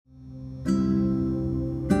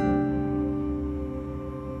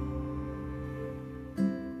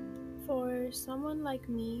For someone like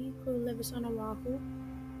me who lives on Oahu,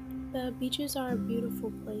 the beaches are a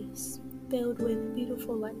beautiful place, filled with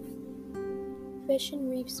beautiful life. Fish and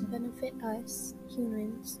reefs benefit us,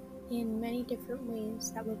 humans, in many different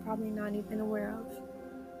ways that we're probably not even aware of,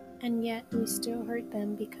 and yet we still hurt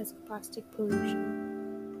them because of plastic pollution.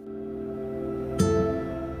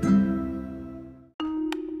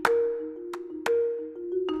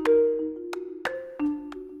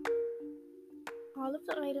 All of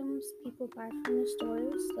the items people buy from the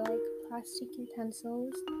stores, like plastic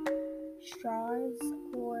utensils, straws,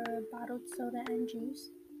 or bottled soda and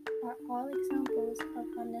juice, are all examples of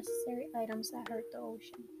unnecessary items that hurt the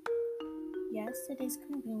ocean. Yes, it is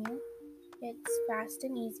convenient, it's fast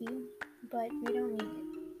and easy, but we don't need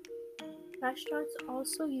it. Restaurants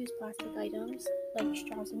also use plastic items, like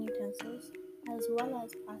straws and utensils, as well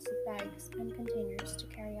as plastic bags and containers to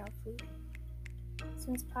carry out food.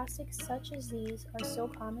 Since plastics such as these are so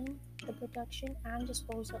common, the production and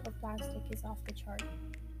disposal of plastic is off the chart.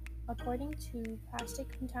 According to Plastic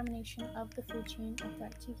Contamination of the Food Chain: A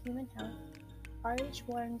Threat to Human Health, R.H.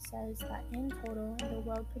 Warren says that in total, the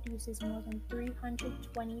world produces more than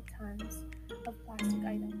 320 tons of plastic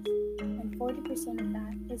items, and 40% of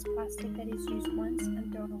that is plastic that is used once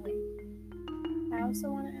and thrown away. I also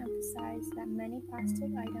want to emphasize that many plastic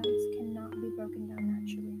items cannot be broken down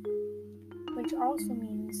naturally, which also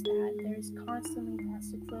means that there is constantly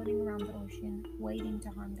plastic floating around the ocean, waiting to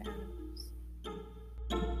harm the animals.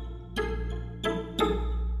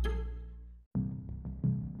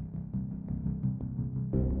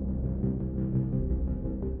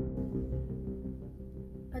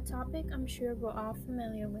 A topic I'm sure we're all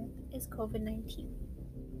familiar with is COVID-19.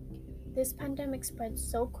 This pandemic spread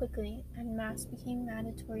so quickly and masks became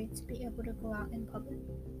mandatory to be able to go out in public.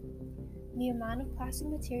 The amount of plastic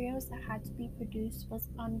materials that had to be produced was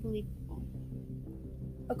unbelievable.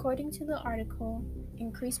 According to the article,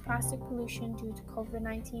 Increased Plastic Pollution Due to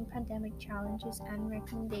COVID-19 Pandemic Challenges and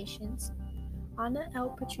Recommendations, Ana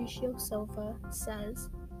L. Patricio Silva says,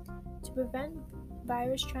 to prevent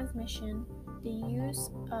virus transmission, the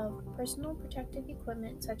use of personal protective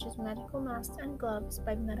equipment such as medical masks and gloves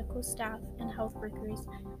by medical staff and health workers,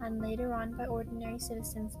 and later on by ordinary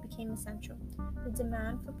citizens, became essential. The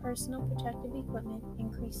demand for personal protective equipment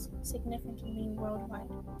increased significantly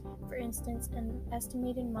worldwide. For instance, an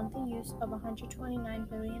estimated monthly use of 129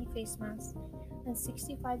 billion face masks and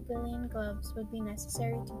 65 billion gloves would be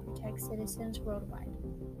necessary to protect citizens worldwide.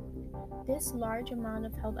 This large amount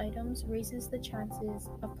of health items raises the chances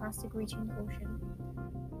of plastic reaching the ocean.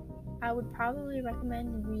 I would probably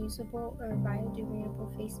recommend reusable or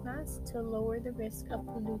biodegradable face masks to lower the risk of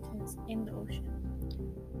pollutants in the ocean.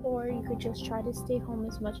 Or you could just try to stay home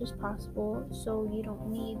as much as possible so you don't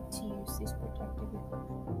need to use this protective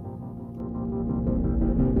equipment.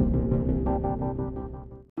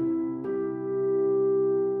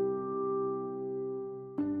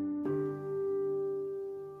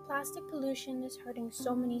 Plastic pollution is hurting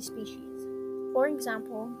so many species. For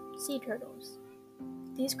example, sea turtles.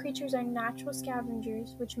 These creatures are natural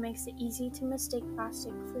scavengers, which makes it easy to mistake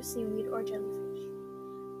plastic for seaweed or jellyfish.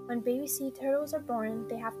 When baby sea turtles are born,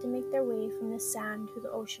 they have to make their way from the sand to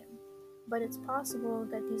the ocean. But it's possible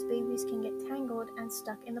that these babies can get tangled and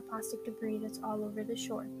stuck in the plastic debris that's all over the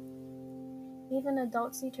shore. Even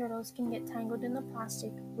adult sea turtles can get tangled in the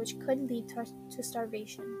plastic, which could lead to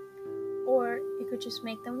starvation. Or it could just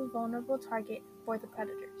make them a vulnerable target for the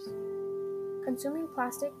predators. Consuming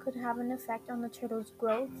plastic could have an effect on the turtle's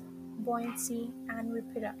growth, buoyancy, and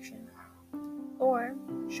reproduction. Or,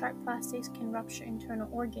 sharp plastics can rupture internal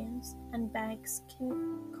organs, and bags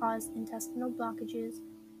can cause intestinal blockages,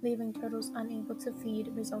 leaving turtles unable to feed,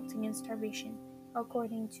 resulting in starvation,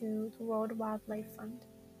 according to the World Wildlife Fund.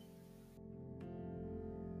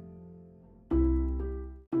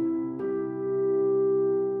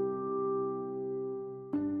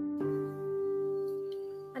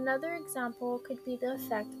 Another example could be the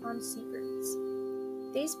effect on seabirds.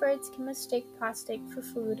 These birds can mistake plastic for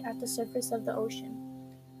food at the surface of the ocean.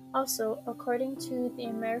 Also, according to the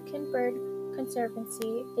American Bird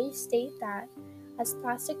Conservancy, they state that as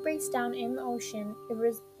plastic breaks down in the ocean, it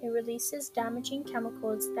releases damaging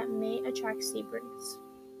chemicals that may attract seabirds.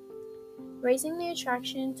 Raising the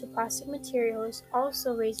attraction to plastic materials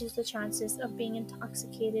also raises the chances of being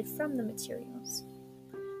intoxicated from the materials.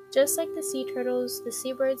 Just like the sea turtles, the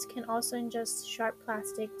seabirds can also ingest sharp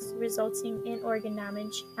plastics, resulting in organ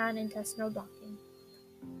damage and intestinal blocking.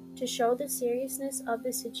 To show the seriousness of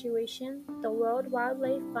the situation, the World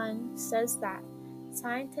Wildlife Fund says that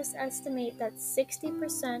scientists estimate that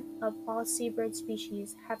 60% of all seabird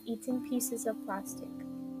species have eaten pieces of plastic.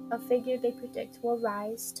 a figure they predict will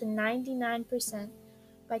rise to 99%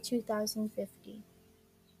 by 2050.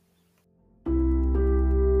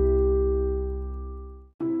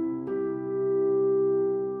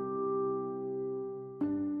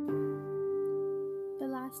 The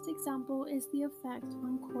last example is the effect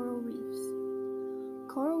on coral reefs.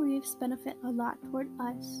 Coral reefs benefit a lot toward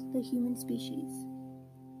us, the human species.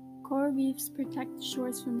 Coral reefs protect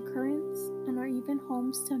shores from currents and are even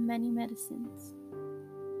homes to many medicines.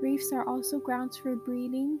 Reefs are also grounds for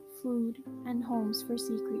breeding, food, and homes for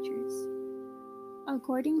sea creatures.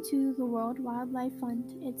 According to the World Wildlife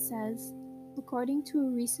Fund, it says, according to a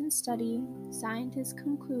recent study, scientists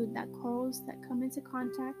conclude that corals that come into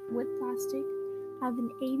contact with plastic have an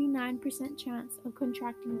 89% chance of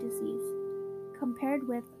contracting disease, compared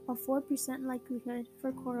with a 4% likelihood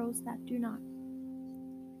for corals that do not.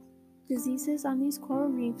 Diseases on these coral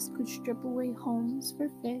reefs could strip away homes for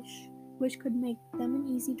fish, which could make them an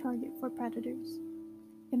easy target for predators.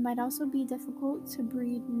 It might also be difficult to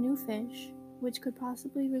breed new fish, which could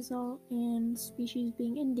possibly result in species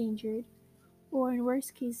being endangered, or in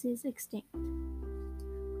worst cases, extinct.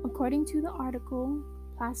 According to the article,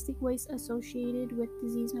 Plastic Waste Associated with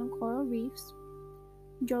Disease on Coral Reefs,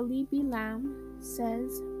 Jolie B. Lamb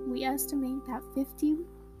says, we estimate that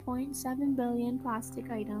 50.7 billion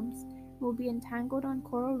plastic items will be entangled on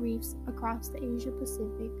coral reefs across the Asia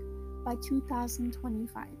Pacific by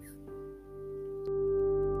 2025.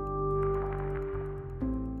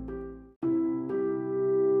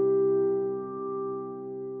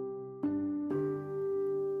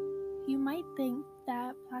 You might think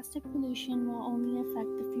that plastic pollution will only affect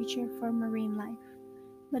the future for marine life,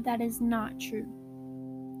 but that is not true.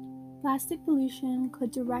 Plastic pollution could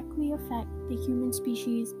directly affect the human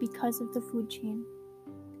species because of the food chain.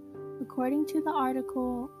 According to the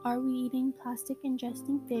article, Are We Eating Plastic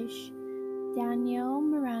Ingesting Fish?, Danielle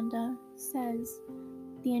Miranda says,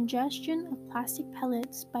 the ingestion of plastic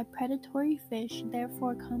pellets by predatory fish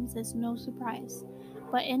therefore comes as no surprise,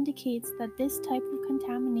 but indicates that this type of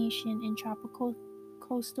contamination in tropical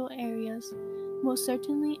coastal areas will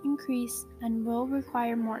certainly increase and will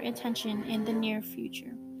require more attention in the near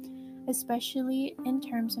future, especially in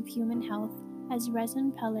terms of human health, as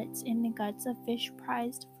resin pellets in the guts of fish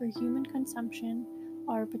prized for human consumption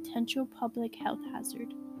are a potential public health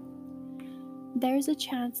hazard. There is a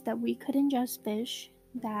chance that we could ingest fish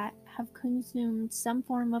that have consumed some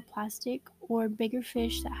form of plastic, or bigger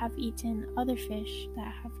fish that have eaten other fish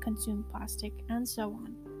that have consumed plastic, and so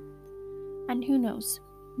on. And who knows,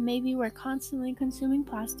 maybe we're constantly consuming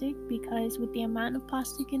plastic because with the amount of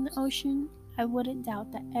plastic in the ocean, I wouldn't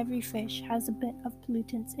doubt that every fish has a bit of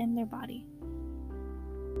pollutants in their body.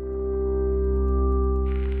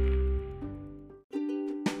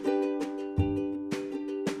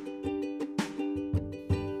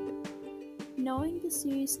 Knowing the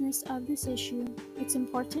seriousness of this issue, it's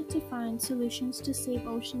important to find solutions to save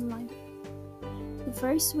ocean life. The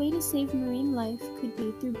first way to save marine life could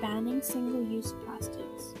be through banning single-use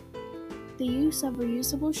plastics. The use of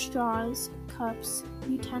reusable straws, cups,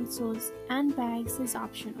 utensils, and bags is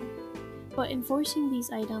optional, but enforcing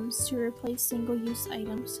these items to replace single-use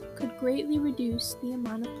items could greatly reduce the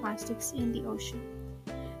amount of plastics in the ocean.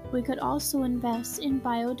 We could also invest in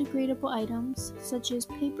biodegradable items, such as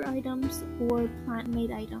paper items or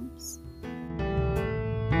plant-made items.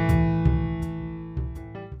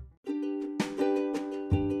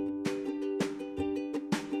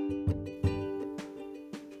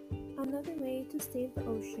 Another way to save the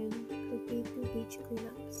ocean could be through beach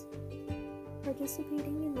cleanups.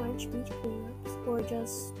 Participating in large beach cleanups, or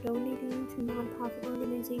just donating to nonprofit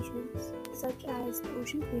organizations such as the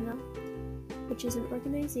Ocean Cleanup, which is an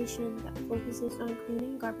organization that focuses on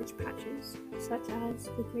cleaning garbage patches, such as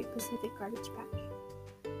the Great Pacific Garbage Patch.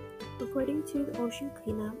 According to the Ocean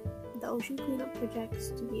Cleanup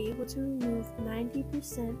projects to be able to remove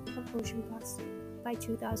 90% of ocean plastic by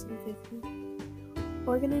 2050.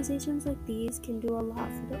 Organizations like these can do a lot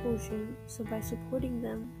for the ocean, so by supporting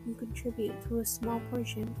them, you contribute to a small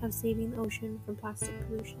portion of saving the ocean from plastic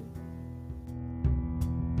pollution.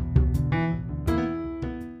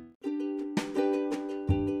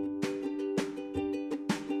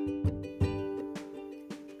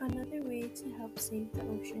 Another way to help save the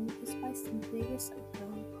ocean is by simply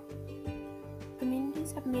recycling.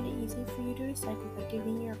 Communities have made it easy for you to recycle by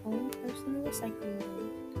giving your own personal recycling bin,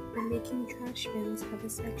 or making trash bins have a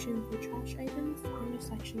section for trash items and a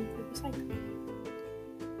section for recycling.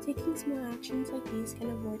 Taking small actions like these can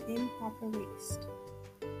avoid improper waste.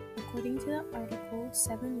 According to the article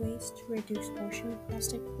 7 Ways to Reduce Ocean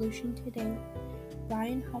Plastic Pollution Today,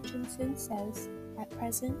 Brian Hutchinson says, At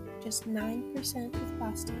present, just 9% of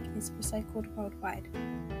plastic is recycled worldwide.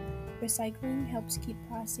 Recycling helps keep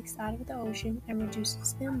plastics out of the ocean and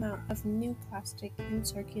reduces the amount of new plastic in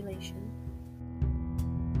circulation.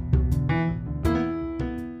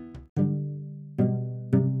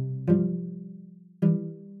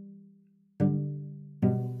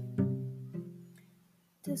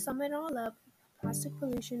 To sum it all up, plastic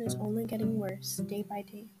pollution is only getting worse day by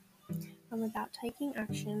day, and without taking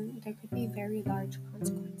action, there could be very large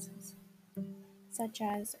consequences, such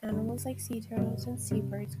as animals like sea turtles and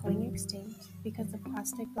seabirds going extinct because of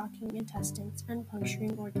plastic blocking intestines and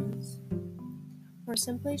puncturing organs, or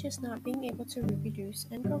simply just not being able to reproduce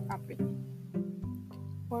and grow properly,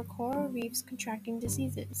 or coral reefs contracting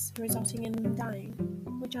diseases, resulting in them dying,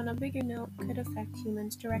 which on a bigger note could affect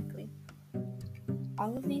humans directly.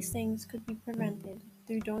 All of these things could be prevented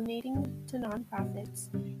through donating to nonprofits,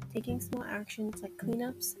 taking small actions like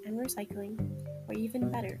cleanups and recycling, or even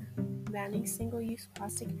better, banning single-use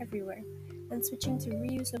plastic everywhere and switching to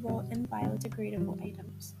reusable and biodegradable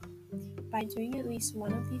items. By doing at least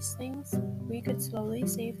one of these things, we could slowly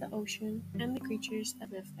save the ocean and the creatures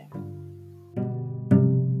that live there.